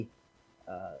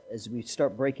as we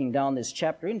start breaking down this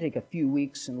chapter. We're going to take a few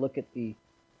weeks and look at the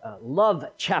love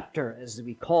chapter, as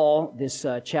we call this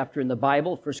chapter in the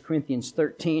Bible, 1 Corinthians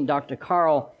 13. Dr.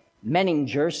 Carl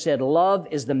Menninger said, "Love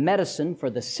is the medicine for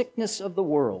the sickness of the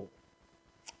world.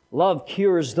 Love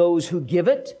cures those who give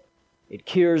it. It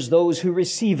cures those who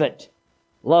receive it.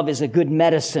 Love is a good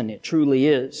medicine. It truly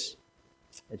is."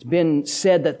 It's been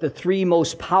said that the three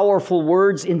most powerful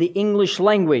words in the English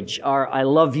language are "I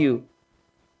love you."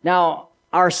 Now,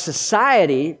 our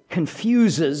society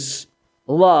confuses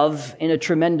love in a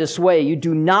tremendous way. You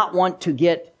do not want to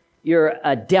get your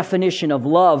definition of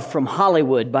love from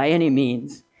Hollywood by any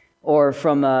means, or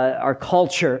from our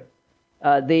culture.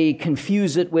 They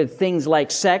confuse it with things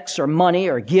like sex or money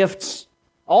or gifts.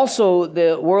 Also,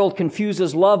 the world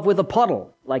confuses love with a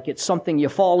puddle, like it's something you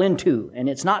fall into, and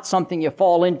it's not something you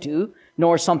fall into,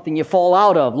 nor something you fall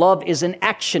out of. Love is an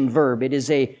action verb. It is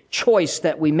a choice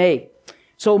that we make.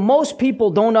 So most people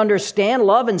don't understand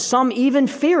love, and some even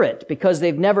fear it because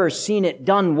they've never seen it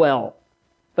done well.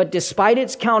 But despite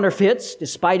its counterfeits,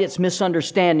 despite its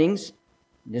misunderstandings,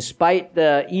 despite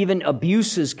the even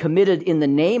abuses committed in the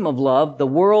name of love, the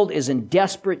world is in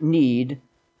desperate need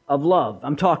of love.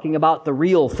 I'm talking about the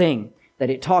real thing that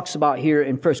it talks about here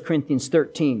in 1 Corinthians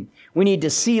 13. We need to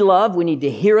see love, we need to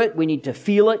hear it, we need to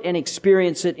feel it and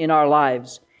experience it in our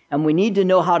lives. And we need to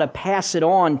know how to pass it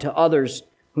on to others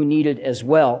who need it as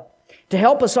well. To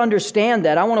help us understand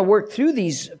that, I want to work through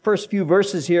these first few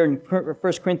verses here in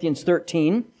 1 Corinthians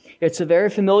 13. It's a very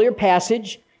familiar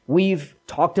passage. We've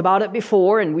talked about it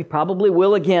before, and we probably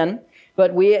will again.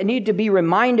 But we need to be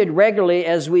reminded regularly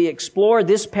as we explore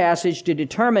this passage to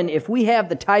determine if we have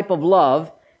the type of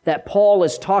love that Paul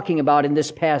is talking about in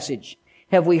this passage.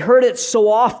 Have we heard it so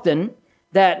often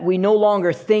that we no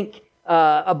longer think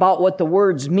about what the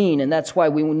words mean? And that's why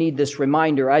we need this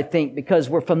reminder, I think, because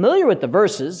we're familiar with the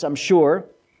verses, I'm sure.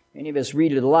 Many of us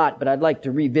read it a lot, but I'd like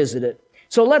to revisit it.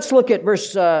 So let's look at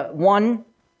verse 1,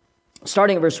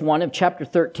 starting at verse 1 of chapter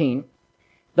 13.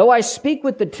 "Though I speak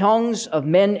with the tongues of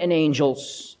men and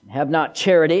angels, and have not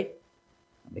charity,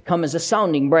 I become as a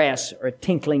sounding brass or a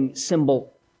tinkling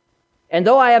cymbal. And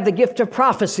though I have the gift of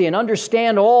prophecy and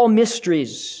understand all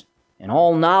mysteries and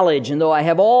all knowledge, and though I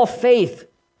have all faith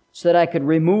so that I could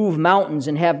remove mountains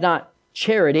and have not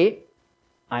charity,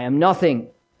 I am nothing.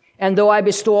 And though I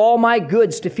bestow all my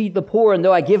goods to feed the poor, and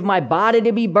though I give my body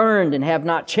to be burned and have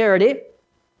not charity,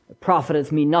 it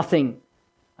profiteth me nothing."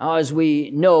 Now, as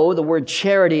we know, the word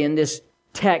charity in this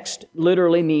text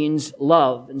literally means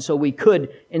love. And so we could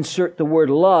insert the word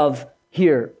love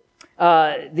here.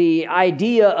 The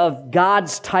idea of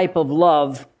God's type of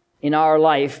love in our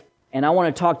life. And I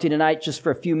want to talk to you tonight just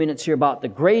for a few minutes here about the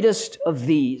greatest of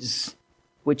these,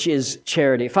 which is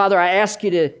charity. Father, I ask you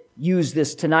to use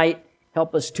this tonight.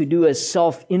 Help us to do a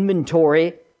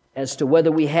self-inventory as to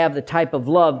whether we have the type of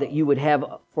love that you would have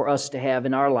for us to have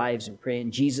in our lives. And pray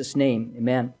in Jesus' name.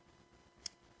 Amen.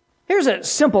 Here's a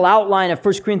simple outline of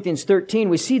 1 Corinthians 13.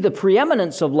 We see the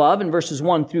preeminence of love in verses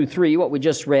 1 through 3, what we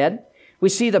just read. We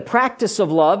see the practice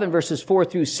of love in verses 4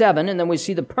 through 7, and then we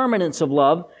see the permanence of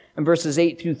love in verses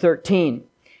 8 through 13.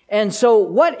 And so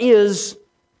what is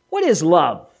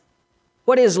love?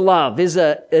 What is love? Is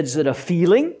it a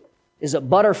feeling? Is it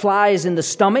butterflies in the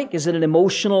stomach? Is it an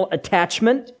emotional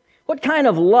attachment? What kind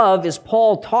of love is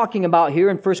Paul talking about here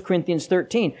in 1 Corinthians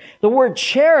 13? The word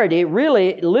charity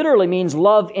really literally means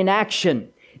love in action.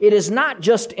 It is not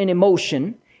just an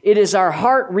emotion. It is our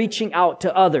heart reaching out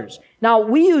to others. Now,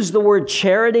 we use the word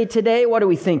charity today. What do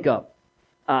we think of?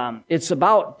 It's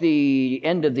about the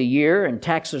end of the year, and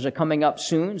taxes are coming up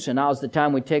soon, so now's the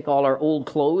time we take all our old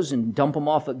clothes and dump them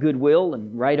off at Goodwill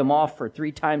and write them off for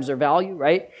 3 times their value,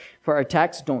 right? For our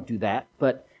tax. Don't do that,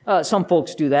 but some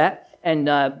folks do that. And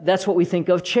that's what we think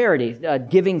of charity,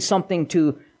 giving something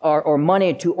to or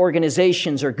money to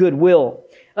organizations or goodwill.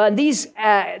 These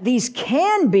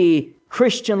can be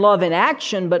Christian love in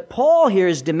action, but Paul here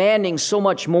is demanding so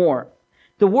much more.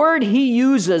 The word he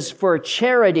uses for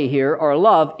charity here, or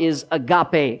love, is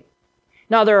agape.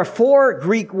 Now, there are 4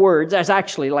 Greek words. There's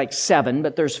actually like 7,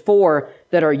 but there's 4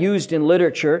 that are used in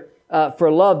literature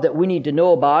for love that we need to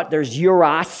know about. There's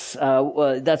eros,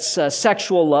 that's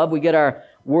sexual love. We get our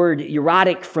word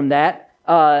erotic from that.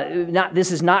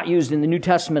 This is not used in the New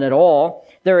Testament at all.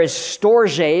 There is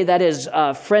storge, that is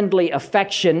friendly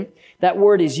affection. That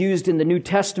word is used in the New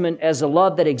Testament as a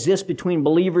love that exists between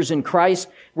believers in Christ.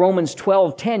 Romans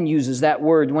 12:10 uses that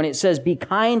word when it says, "Be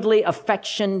kindly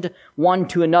affectioned one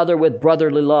to another with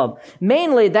brotherly love."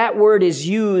 Mainly that word is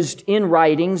used in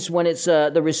writings when it's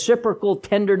the reciprocal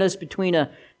tenderness between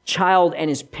a child and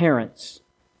his parents.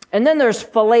 And then there's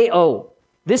phileo.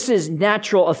 This is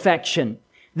natural affection.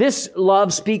 This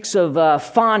love speaks of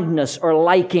fondness or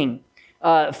liking.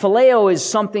 Phileo is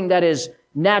something that is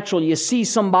natural. You see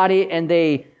somebody and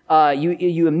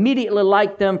you immediately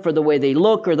like them for the way they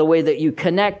look or the way that you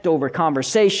connect over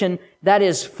conversation. That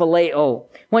is phileo.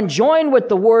 When joined with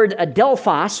the word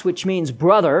adelphos, which means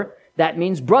brother, that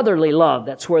means brotherly love.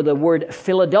 That's where the word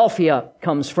Philadelphia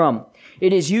comes from.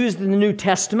 It is used in the New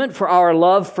Testament for our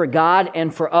love for God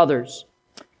and for others.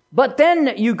 But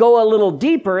then you go a little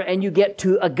deeper and you get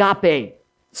to agape,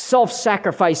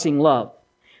 self-sacrificing love.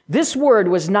 This word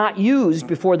was not used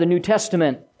before the New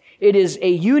Testament. It is a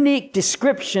unique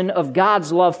description of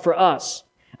God's love for us.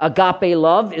 Agape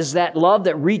love is that love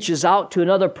that reaches out to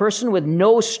another person with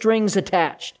no strings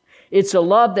attached. It's a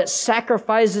love that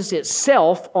sacrifices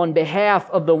itself on behalf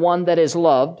of the one that is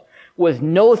loved with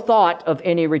no thought of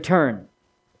any return.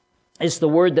 It's the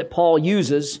word that Paul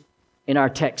uses in our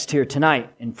text here tonight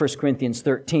in 1 Corinthians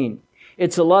 13.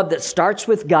 It's a love that starts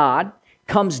with God,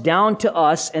 comes down to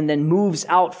us, and then moves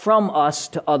out from us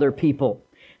to other people.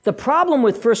 The problem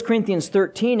with 1 Corinthians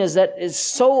 13 is that it's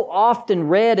so often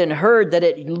read and heard that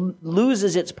it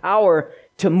loses its power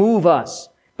to move us.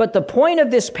 But the point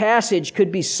of this passage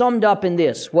could be summed up in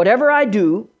this: whatever I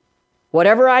do,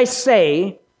 whatever I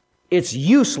say, it's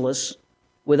useless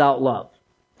without love.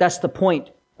 That's the point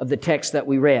of the text that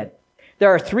we read. There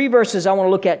are 3 verses I want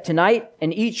to look at tonight,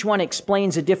 and each one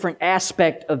explains a different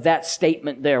aspect of that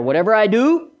statement there. Whatever I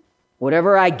do,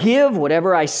 whatever I give,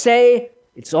 whatever I say,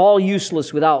 it's all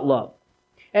useless without love.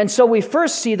 And so we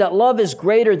first see that love is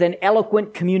greater than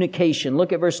eloquent communication.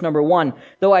 Look at verse number 1.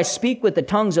 Though I speak with the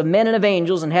tongues of men and of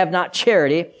angels and have not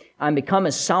charity, I'm become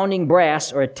a sounding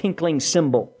brass or a tinkling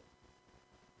cymbal.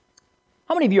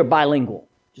 How many of you are bilingual?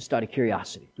 Just out of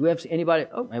curiosity. Do we have anybody?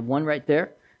 Oh, I have one right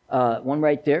there.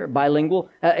 Bilingual.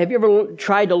 Have you ever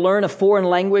tried to learn a foreign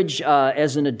language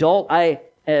as an adult? I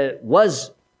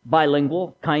was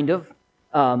bilingual, kind of.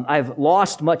 I've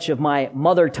lost much of my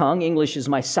mother tongue. English is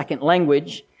my second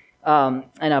language. And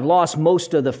I've lost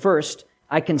most of the first.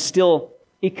 Ik kan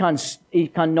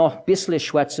nog bissle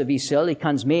schwätza vissel. Ik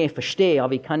kan mer förstå.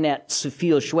 Jag kan inte så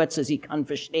viel schwätza as I kan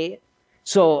förstå.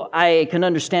 So I can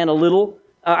understand a little.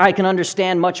 I can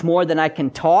understand much more than I can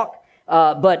talk.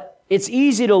 But it's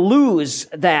easy to lose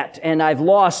that, and I've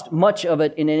lost much of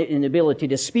it in inability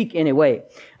to speak anyway.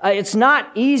 It's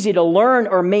not easy to learn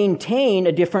or maintain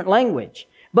a different language.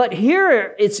 But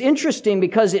here it's interesting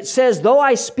because it says, though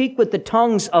I speak with the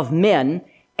tongues of men,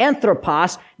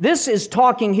 anthropos, this is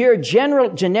talking here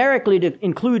generically to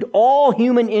include all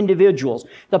human individuals.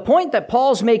 The point that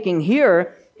Paul's making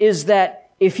here is that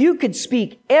if you could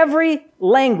speak every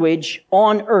language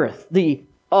on earth, the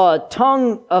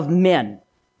tongue of men.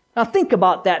 Now think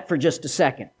about that for just a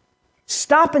second.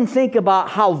 Stop and think about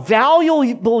how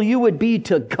valuable you would be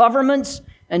to governments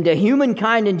and to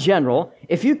humankind in general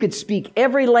if you could speak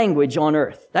every language on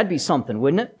earth. That'd be something,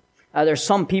 wouldn't it? There's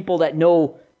some people that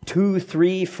know 2,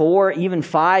 3, 4, even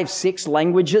 5, 6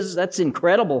 languages. That's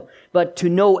incredible. But to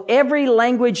know every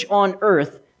language on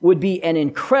earth would be an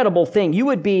incredible thing. You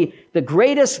would be the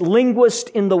greatest linguist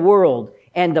in the world.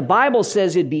 And the Bible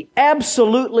says it'd be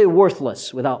absolutely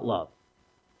worthless without love.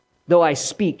 Though I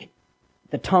speak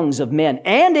the tongues of men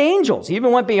and angels. He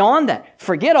even went beyond that.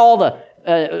 Forget all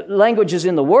the languages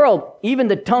in the world, even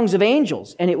the tongues of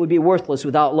angels, and it would be worthless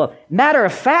without love. Matter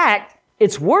of fact,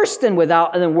 it's worse than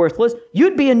worthless.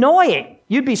 You'd be annoying.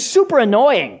 You'd be super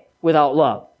annoying without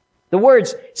love. The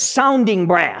words sounding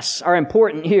brass are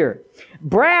important here.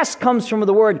 Brass comes from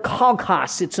the word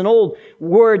kogos. It's an old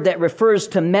word that refers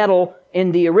to metal.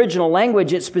 In the original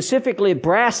language, it's specifically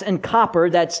brass and copper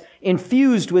that's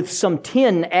infused with some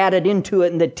tin added into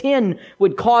it. And the tin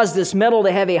would cause this metal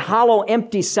to have a hollow,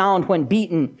 empty sound when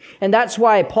beaten. And that's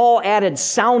why Paul added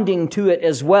sounding to it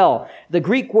as well. The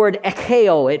Greek word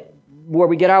ekeo, where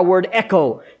we get our word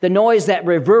echo, the noise that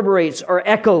reverberates or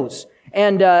echoes.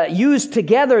 And used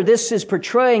together, this is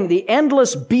portraying the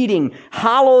endless beating,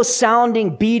 hollow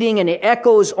sounding beating, and it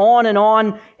echoes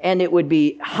on, and it would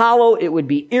be hollow, it would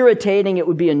be irritating, it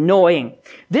would be annoying.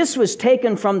 This was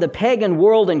taken from the pagan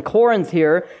world in Corinth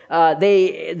here.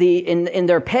 In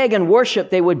their pagan worship,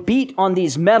 they would beat on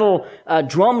these metal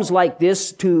drums like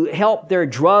this to help their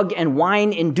drug and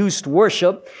wine-induced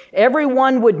worship.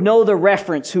 Everyone would know the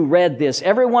reference who read this.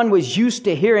 Everyone was used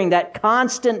to hearing that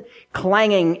constant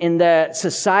clanging in the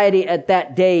society at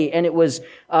that day, and it was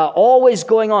always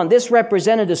going on. This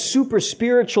represented a super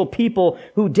spiritual people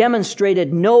who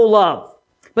demonstrated no love.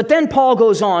 But then Paul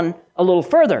goes on a little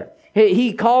further.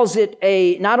 He calls it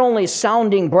not only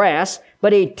sounding brass,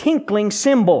 but a tinkling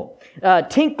cymbal.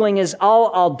 Tinkling is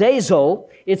aldezo.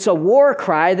 It's a war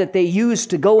cry that they use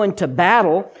to go into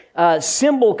battle.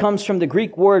 Cymbal comes from the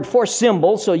Greek word for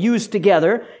cymbal, so used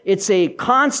together. It's a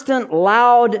constant,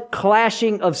 loud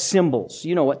clashing of cymbals.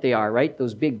 You know what they are, right?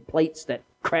 Those big plates that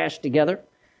crash together.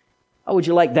 How would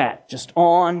you like that? Just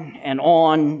on and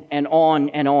on and on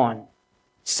and on.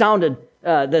 Sounded,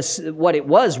 what it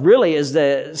was really is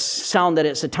the sound that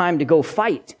it's a time to go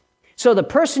fight. So the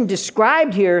person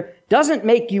described here doesn't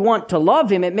make you want to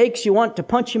love him. It makes you want to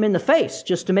punch him in the face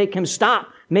just to make him stop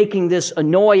making this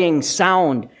annoying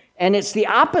sound. And it's the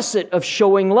opposite of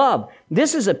showing love.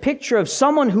 This is a picture of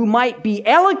someone who might be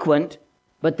eloquent,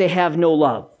 but they have no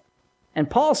love. And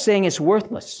Paul's saying it's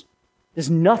worthless.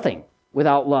 There's nothing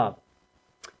without love.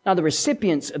 Now, the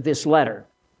recipients of this letter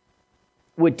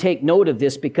would take note of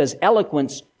this because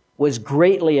eloquence was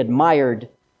greatly admired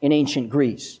in ancient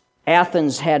Greece.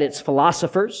 Athens had its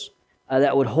philosophers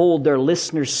that would hold their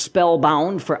listeners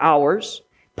spellbound for hours.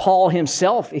 Paul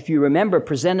himself, if you remember,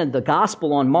 presented the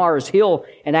gospel on Mars Hill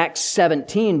in Acts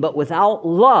 17, but without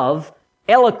love,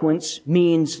 eloquence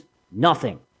means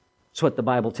nothing. That's what the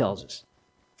Bible tells us.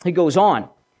 He goes on.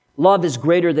 Love is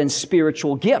greater than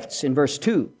spiritual gifts in verse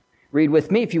 2. Read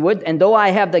with me if you would. And though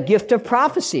I have the gift of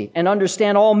prophecy and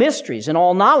understand all mysteries and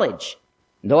all knowledge,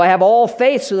 and though I have all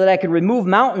faith so that I can remove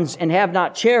mountains and have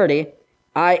not charity,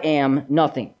 I am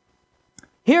nothing.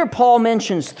 Here Paul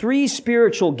mentions 3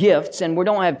 spiritual gifts, and we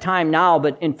don't have time now,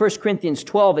 but in 1 Corinthians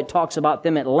 12 it talks about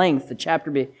them at length, the chapter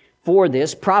before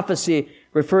this. Prophecy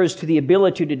refers to the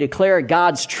ability to declare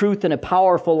God's truth in a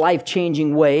powerful,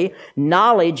 life-changing way.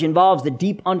 Knowledge involves the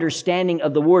deep understanding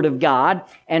of the Word of God.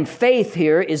 And faith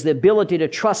here is the ability to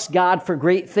trust God for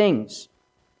great things.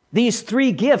 These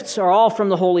 3 gifts are all from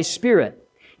the Holy Spirit.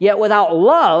 Yet without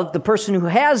love, the person who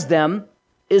has them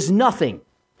is nothing.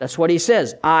 That's what he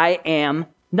says. I am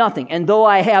nothing. And though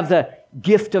I have the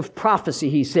gift of prophecy,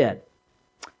 he said.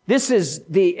 This is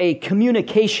a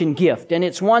communication gift, and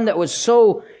it's one that was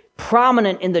so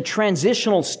prominent in the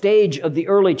transitional stage of the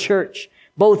early church.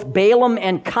 Both Balaam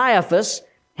and Caiaphas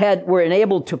were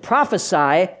enabled to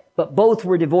prophesy, but both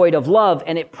were devoid of love,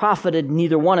 and it profited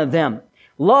neither one of them.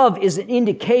 Love is an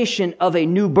indication of a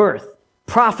new birth.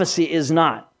 Prophecy is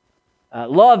not.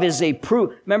 Love is a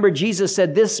proof. Remember, Jesus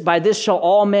said this, by this shall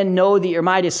all men know that you're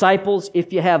my disciples,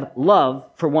 if you have love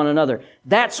for one another.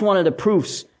 That's one of the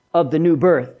proofs of the new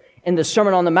birth. In the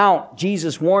Sermon on the Mount,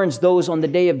 Jesus warns those on the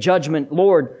day of judgment,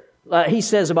 he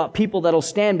says about people that'll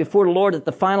stand before the Lord at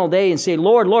the final day and say,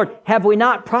 Lord, Lord, have we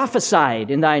not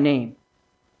prophesied in thy name?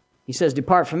 He says,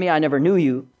 depart from me, I never knew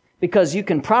you. Because you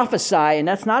can prophesy, and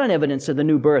that's not an evidence of the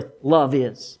new birth. Love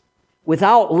is.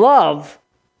 Without love,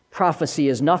 prophecy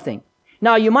is nothing.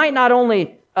 Now, you might not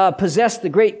only possess the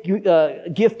great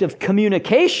gift of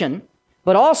communication,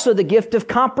 but also the gift of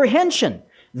comprehension.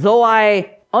 Though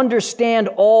I understand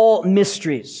all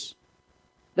mysteries.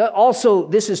 Also,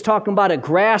 this is talking about a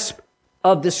grasp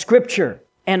of the Scripture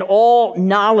and all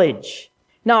knowledge.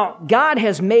 Now, God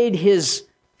has made His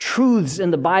truths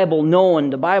in the Bible known.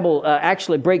 The Bible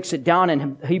actually breaks it down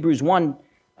in Hebrews 1,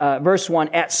 verse 1,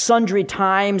 at sundry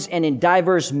times and in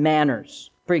diverse manners.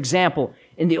 For example,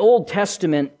 in the Old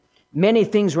Testament, many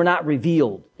things were not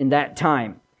revealed in that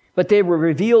time, but they were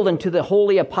revealed unto the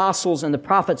holy apostles and the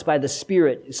prophets by the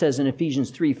Spirit, it says in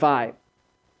Ephesians 3:5.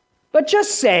 But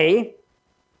just say,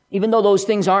 even though those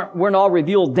things weren't all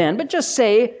revealed then, but just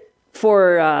say,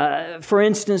 for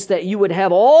instance, that you would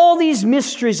have all these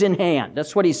mysteries in hand.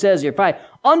 That's what he says here. If I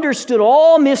understood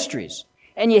all mysteries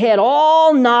and you had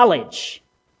all knowledge,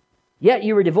 yet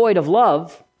you were devoid of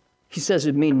love, he says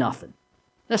it'd mean nothing.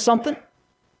 That's something.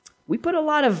 We put a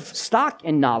lot of stock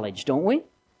in knowledge, don't we?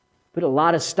 Put a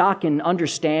lot of stock in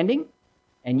understanding,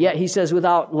 and yet he says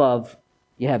without love,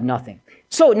 you have nothing.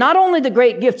 So not only the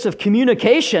great gifts of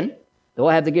communication, though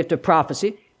I have the gift of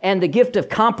prophecy, and the gift of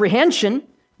comprehension,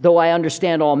 though I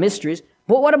understand all mysteries,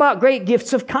 but what about great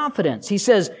gifts of confidence? He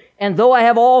says, and though I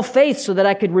have all faith so that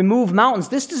I could remove mountains.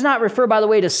 This does not refer, by the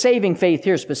way, to saving faith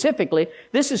here specifically.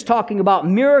 This is talking about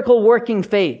miracle-working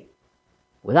faith.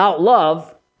 Without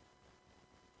love,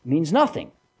 it means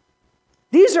nothing.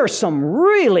 These are some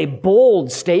really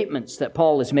bold statements that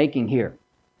Paul is making here.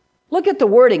 Look at the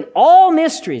wording, all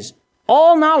mysteries,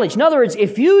 all knowledge. In other words,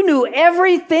 if you knew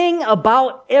everything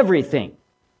about everything,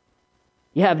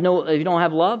 you don't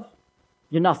have love,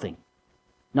 you're nothing.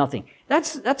 Nothing.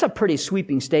 That's a pretty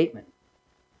sweeping statement.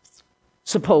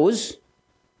 Suppose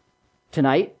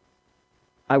tonight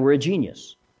I were a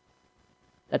genius.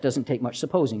 That doesn't take much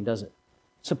supposing, does it?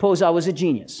 Suppose I was a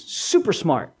genius, super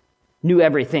smart, knew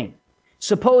everything.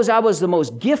 Suppose I was the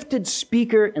most gifted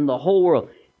speaker in the whole world.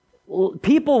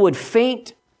 People would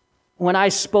faint when I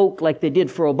spoke like they did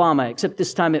for Obama, except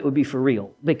this time it would be for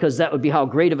real, because that would be how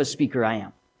great of a speaker I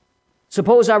am.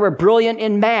 Suppose I were brilliant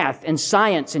in math and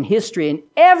science and history and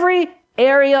every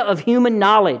area of human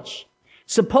knowledge.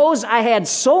 Suppose I had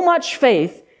so much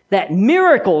faith that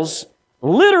miracles,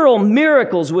 literal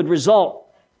miracles, would result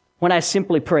when I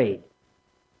simply prayed.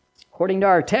 According to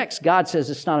our text, God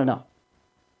says it's not enough.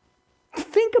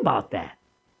 Think about that.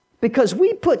 Because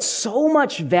we put so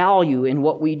much value in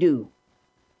what we do,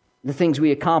 the things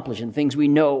we accomplish and the things we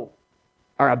know,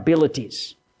 our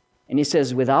abilities. And he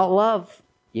says, without love,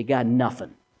 you got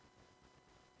nothing.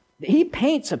 He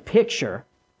paints a picture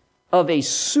of a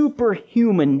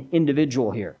superhuman individual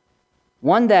here.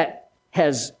 One that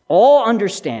has all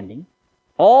understanding,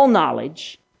 all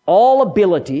knowledge, all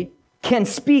ability, can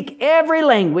speak every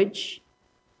language,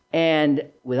 and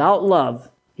without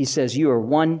love, he says, you are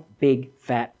one big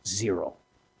fat zero.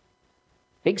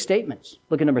 Big statements.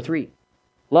 Look at number 3.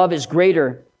 Love is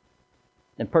greater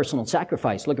than personal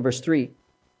sacrifice. Look at verse 3.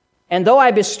 And though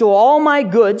I bestow all my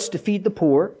goods to feed the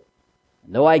poor,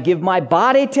 and though I give my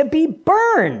body to be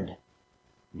burned,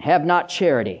 and have not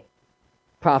charity,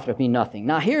 profiteth me nothing.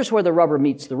 Now here's where the rubber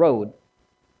meets the road.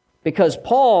 Because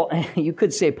Paul, you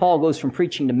could say Paul goes from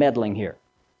preaching to meddling here.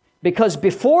 Because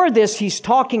before this, he's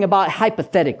talking about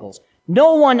hypotheticals.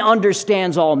 No one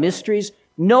understands all mysteries.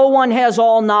 No one has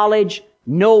all knowledge.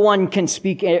 No one can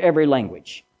speak every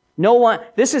language. No one,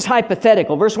 this is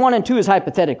hypothetical. Verse 1 and 2 is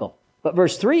hypothetical. But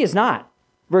verse 3 is not.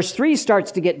 Verse 3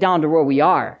 starts to get down to where we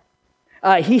are.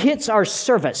 He hits our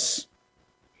service.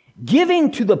 Giving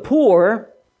to the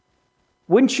poor,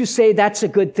 wouldn't you say that's a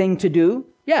good thing to do?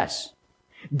 Yes.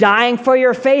 Dying for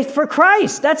your faith for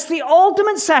Christ. That's the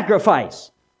ultimate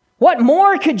sacrifice. What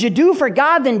more could you do for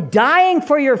God than dying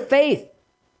for your faith?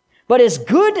 But as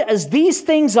good as these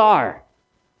things are,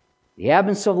 the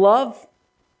absence of love,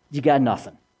 you got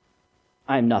nothing.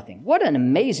 I'm nothing. What an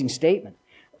amazing statement.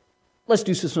 Let's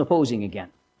do some supposing again.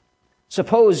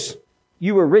 Suppose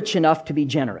you were rich enough to be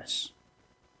generous,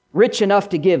 rich enough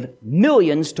to give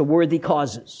millions to worthy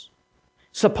causes.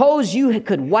 Suppose you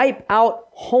could wipe out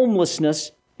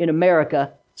homelessness in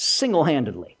America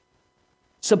single-handedly.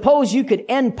 Suppose you could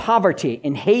end poverty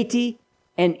in Haiti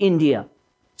and India.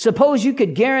 Suppose you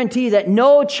could guarantee that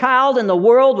no child in the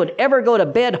world would ever go to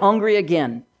bed hungry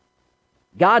again.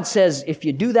 God says if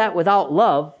you do that without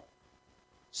love,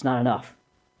 it's not enough.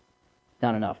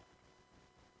 Not enough.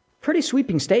 Pretty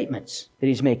sweeping statements that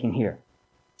he's making here.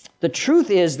 The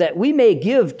truth is that we may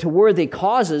give to worthy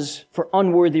causes for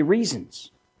unworthy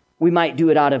reasons. We might do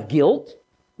it out of guilt.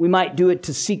 We might do it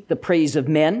to seek the praise of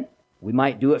men. We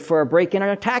might do it for a break in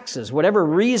our taxes. Whatever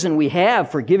reason we have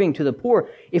for giving to the poor,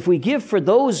 if we give for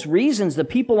those reasons, the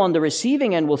people on the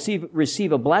receiving end will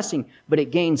receive a blessing, but it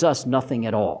gains us nothing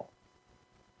at all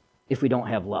if we don't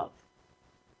have love.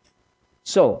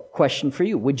 So, question for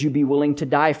you. Would you be willing to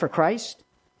die for Christ?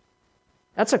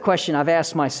 That's a question I've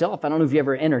asked myself. I don't know if you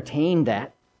ever entertained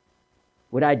that.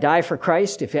 Would I die for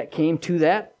Christ if it came to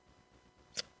that?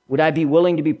 Would I be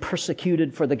willing to be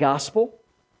persecuted for the gospel?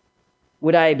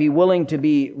 Would I be willing to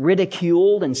be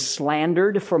ridiculed and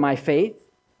slandered for my faith?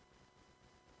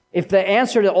 If the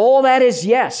answer to all that is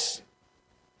yes,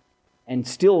 and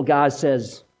still God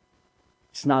says,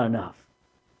 it's not enough.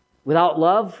 Without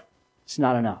love, it's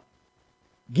not enough.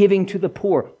 Giving to the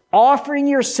poor, offering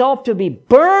yourself to be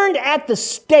burned at the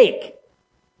stake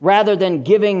rather than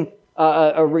giving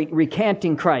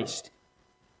recanting Christ.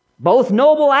 Both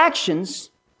noble actions,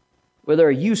 where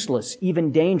they're useless,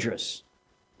 even dangerous,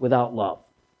 without love.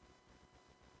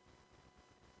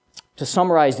 To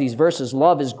summarize these verses,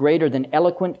 love is greater than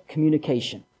eloquent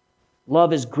communication.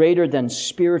 Love is greater than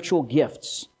spiritual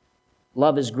gifts.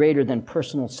 Love is greater than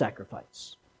personal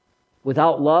sacrifice.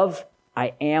 Without love,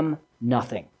 I am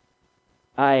nothing.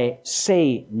 I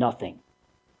say nothing.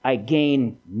 I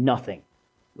gain nothing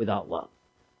without love.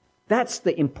 That's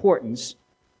the importance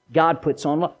God puts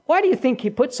on love. Why do you think he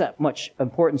puts that much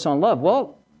importance on love?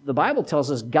 Well, the Bible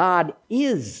tells us God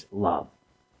is love.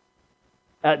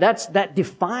 That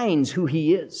defines who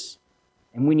he is.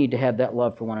 And we need to have that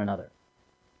love for one another.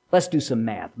 Let's do some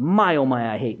math. My, oh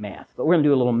my, I hate math. But we're going to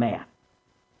do a little math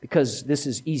because this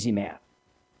is easy math.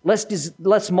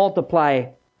 Let's multiply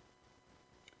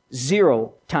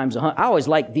 0 times 100. I always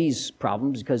like these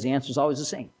problems because the answer is always the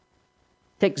same.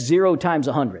 Take 0 times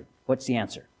 100. What's the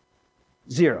answer?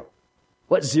 0.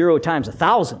 What's 0 times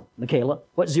 1,000, Michaela?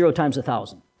 What's 0 times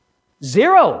 1,000?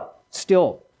 0.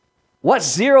 Still.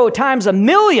 What's 0 times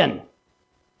 1,000,000?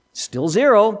 Still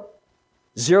 0.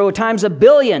 0 times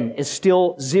 1,000,000,000 is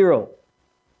still 0.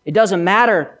 It doesn't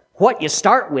matter what you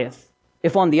start with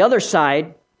if on the other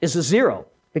side is a 0.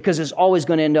 because it's always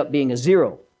going to end up being a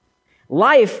zero.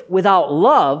 Life without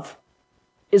love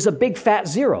is a big fat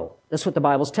zero. That's what the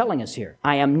Bible's telling us here.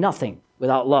 I am nothing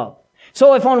without love.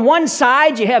 So if on one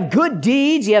side you have good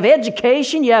deeds, you have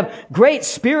education, you have great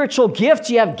spiritual gifts,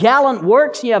 you have gallant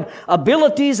works, you have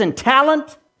abilities and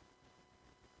talent,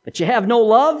 but you have no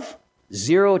love,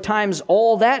 0 times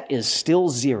all that is still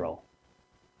 0.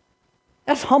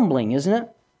 That's humbling, isn't it?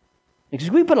 Because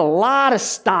we put a lot of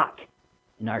stock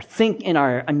in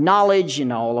our knowledge,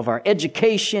 in all of our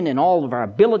education, and all of our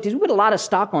abilities. We put a lot of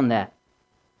stock on that.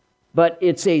 But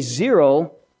it's a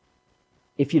 0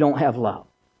 if you don't have love.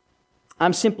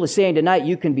 I'm simply saying tonight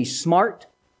you can be smart,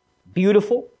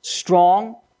 beautiful,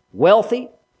 strong, wealthy,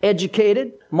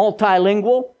 educated,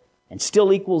 multilingual, and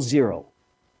still equals 0.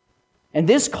 And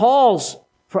this calls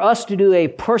for us to do a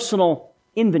personal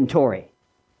inventory.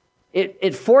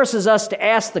 It forces us to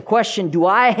ask the question, do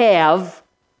I have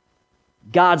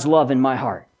God's love in my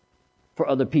heart for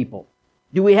other people?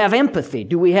 Do we have empathy?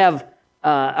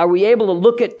 Are we able to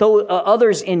look at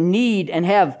others in need and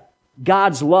have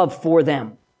God's love for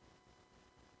them?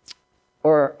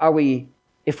 Or are we,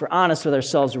 if we're honest with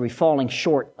ourselves, are we falling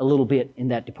short a little bit in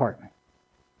that department?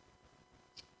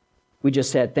 We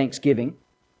just had Thanksgiving.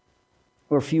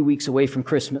 We're a few weeks away from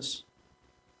Christmas.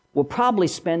 We'll probably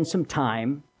spend some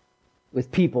time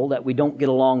with people that we don't get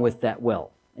along with that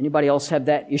well. Anybody else have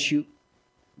that issue?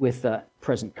 With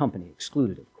present company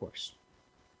excluded, of course,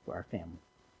 for our family.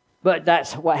 But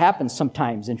that's what happens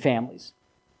sometimes in families.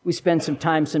 We spend some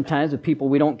time sometimes with people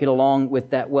we don't get along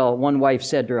with that well. One wife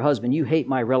said to her husband, "You hate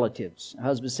my relatives." Her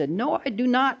husband said, "No, I do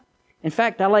not. In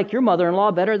fact, I like your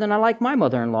mother-in-law better than I like my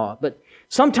mother-in-law." But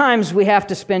sometimes we have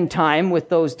to spend time with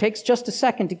those. It takes just a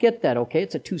second to get that, okay?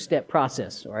 It's a 2-step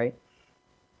process, all right?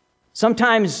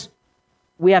 Sometimes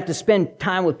we have to spend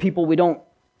time with people we don't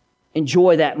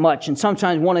enjoy that much, and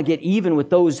sometimes want to get even with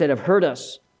those that have hurt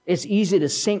us. It's easy to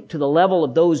sink to the level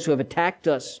of those who have attacked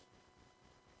us.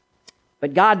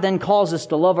 But God then calls us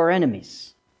to love our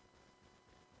enemies.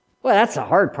 Well, that's the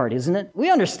hard part, isn't it?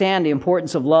 We understand the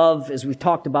importance of love as we've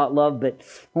talked about love, but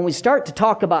when we start to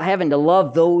talk about having to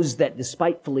love those that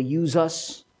despitefully use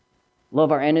us,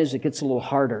 love our enemies, it gets a little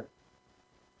harder.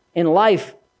 In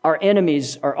life, our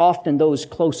enemies are often those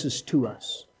closest to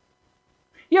us.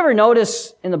 You ever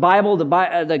notice in the Bible,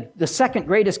 the second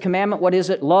greatest commandment, what is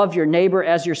it? Love your neighbor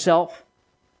as yourself.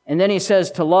 And then he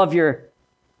says to love your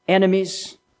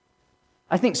enemies.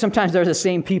 I think sometimes they're the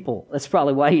same people. That's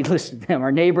probably why he listed them.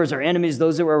 Our neighbors, our enemies,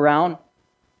 those that were around.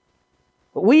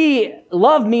 But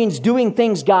love means doing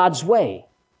things God's way.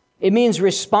 It means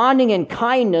responding in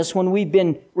kindness when we've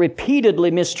been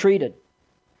repeatedly mistreated.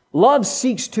 Love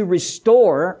seeks to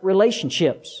restore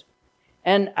relationships.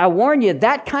 And I warn you,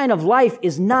 that kind of life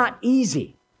is not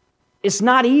easy. It's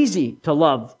not easy to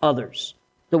love others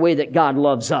the way that God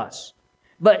loves us.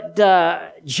 But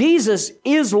Jesus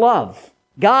is love.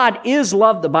 God is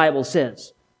love, the Bible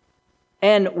says.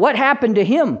 And what happened to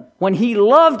him? When he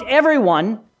loved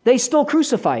everyone, they still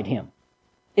crucified him.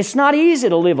 It's not easy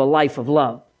to live a life of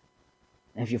love.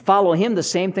 And if you follow him, the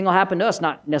same thing will happen to us.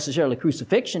 Not necessarily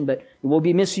crucifixion, but it will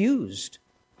be misused.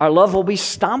 Our love will be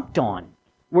stomped on.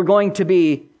 We're going to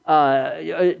be,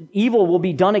 evil will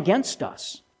be done against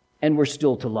us, and we're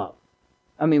still to love.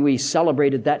 I mean, we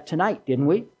celebrated that tonight, didn't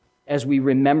we? As we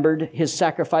remembered his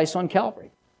sacrifice on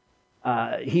Calvary.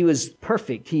 He was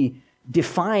perfect. He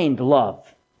defined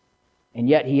love, and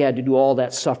yet he had to do all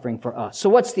that suffering for us. So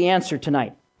what's the answer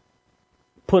tonight?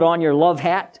 Put on your love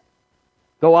hat.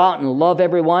 Go out and love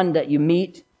everyone that you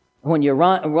meet. When you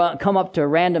come up to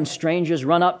random strangers,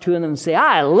 run up to them and say,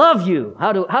 "I love you."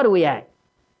 How do we act?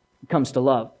 It comes to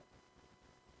love.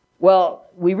 Well,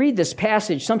 we read this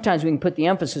passage. Sometimes we can put the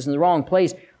emphasis in the wrong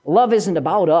place. Love isn't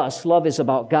about us. Love is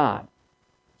about God.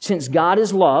 Since God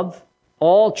is love,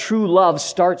 all true love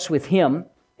starts with him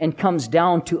and comes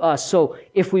down to us. So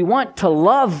if we want to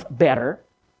love better,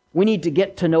 we need to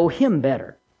get to know him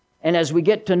better. And as we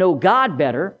get to know God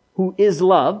better, who is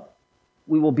love,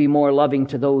 we will be more loving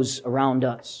to those around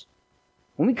us.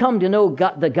 When we come to know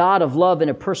God, the God of love in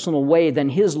a personal way, then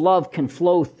his love can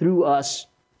flow through us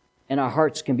and our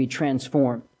hearts can be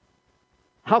transformed.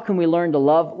 How can we learn to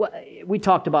love? We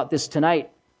talked about this tonight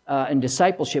in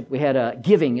discipleship. We had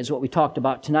giving is what we talked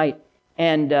about tonight.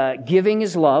 And giving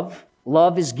is love.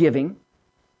 Love is giving.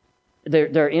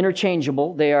 They're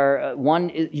interchangeable. They are one.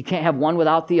 You can't have one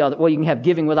without the other. Well, you can have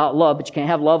giving without love, but you can't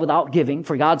have love without giving.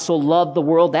 For God so loved the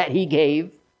world that he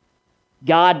gave.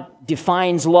 God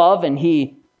defines love and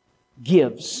he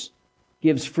gives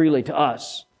freely to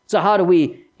us. So how do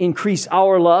we increase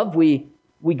our love? We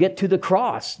get to the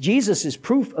cross. Jesus is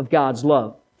proof of God's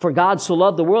love. For God so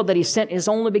loved the world that He sent His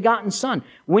only begotten Son.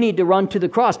 We need to run to the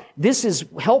cross. This is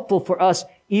helpful for us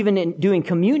even in doing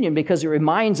communion because it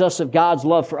reminds us of God's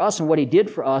love for us and what He did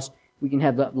for us. We can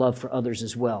have that love for others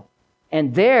as well.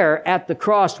 And there at the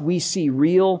cross, we see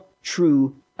real,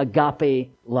 true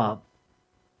agape love.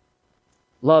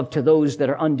 Love to those that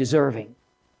are undeserving.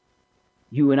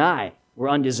 You and I were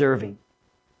undeserving.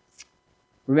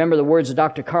 Remember the words of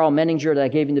Dr. Carl Menninger that I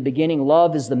gave in the beginning.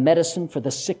 Love is the medicine for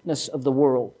the sickness of the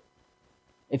world.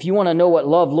 If you want to know what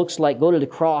love looks like, go to the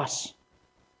cross.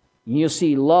 And you'll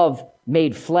see love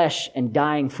made flesh and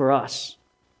dying for us.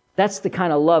 That's the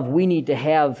kind of love we need to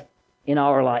have in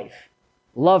our life.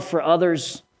 Love for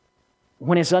others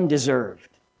when it's undeserved.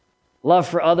 Love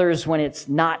for others when it's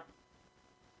not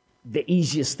the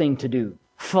easiest thing to do.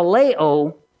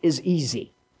 Phileo is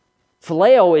easy.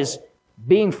 Phileo is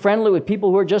being friendly with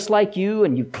people who are just like you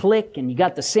and you click and you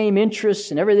got the same interests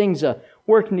and everything's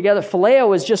working together.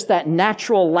 Phileo is just that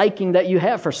natural liking that you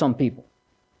have for some people.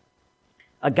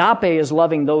 Agape is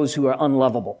loving those who are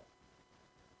unlovable.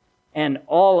 And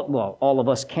all of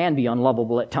us can be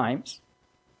unlovable at times,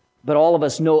 but all of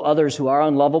us know others who are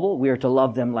unlovable. We are to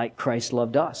love them like Christ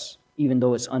loved us, even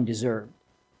though it's undeserved.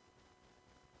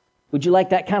 Would you like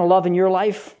that kind of love in your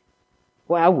life?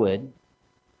 Well, I would.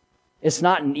 It's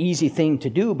not an easy thing to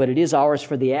do, but it is ours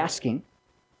for the asking.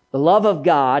 The love of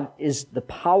God is the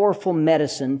powerful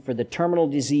medicine for the terminal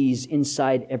disease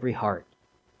inside every heart.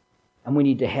 And we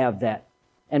need to have that.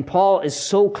 And Paul is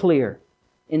so clear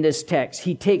in this text.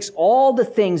 He takes all the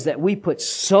things that we put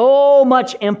so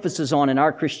much emphasis on in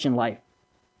our Christian life.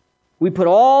 We put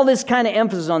all this kind of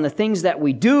emphasis on the things that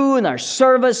we do in our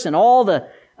service and all the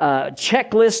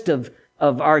checklist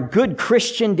of our good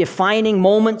Christian defining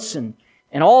moments and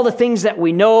all the things that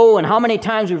we know and how many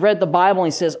times we've read the Bible,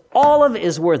 and he says, all of it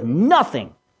is worth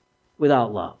nothing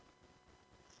without love.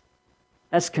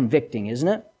 That's convicting, isn't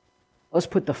it? Let's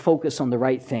put the focus on the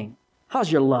right thing.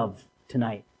 How's your love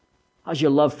tonight? How's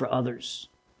your love for others?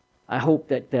 I hope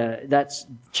that that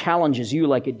challenges you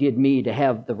like it did me to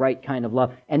have the right kind of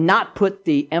love and not put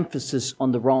the emphasis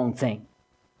on the wrong thing.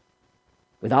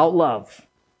 Without love,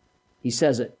 he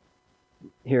says it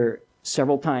here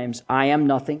several times, I am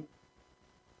nothing.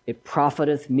 It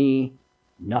profiteth me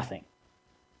nothing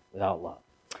without love.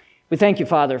 We thank you,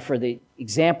 Father, for the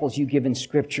examples you give in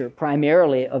Scripture,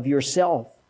 primarily of yourself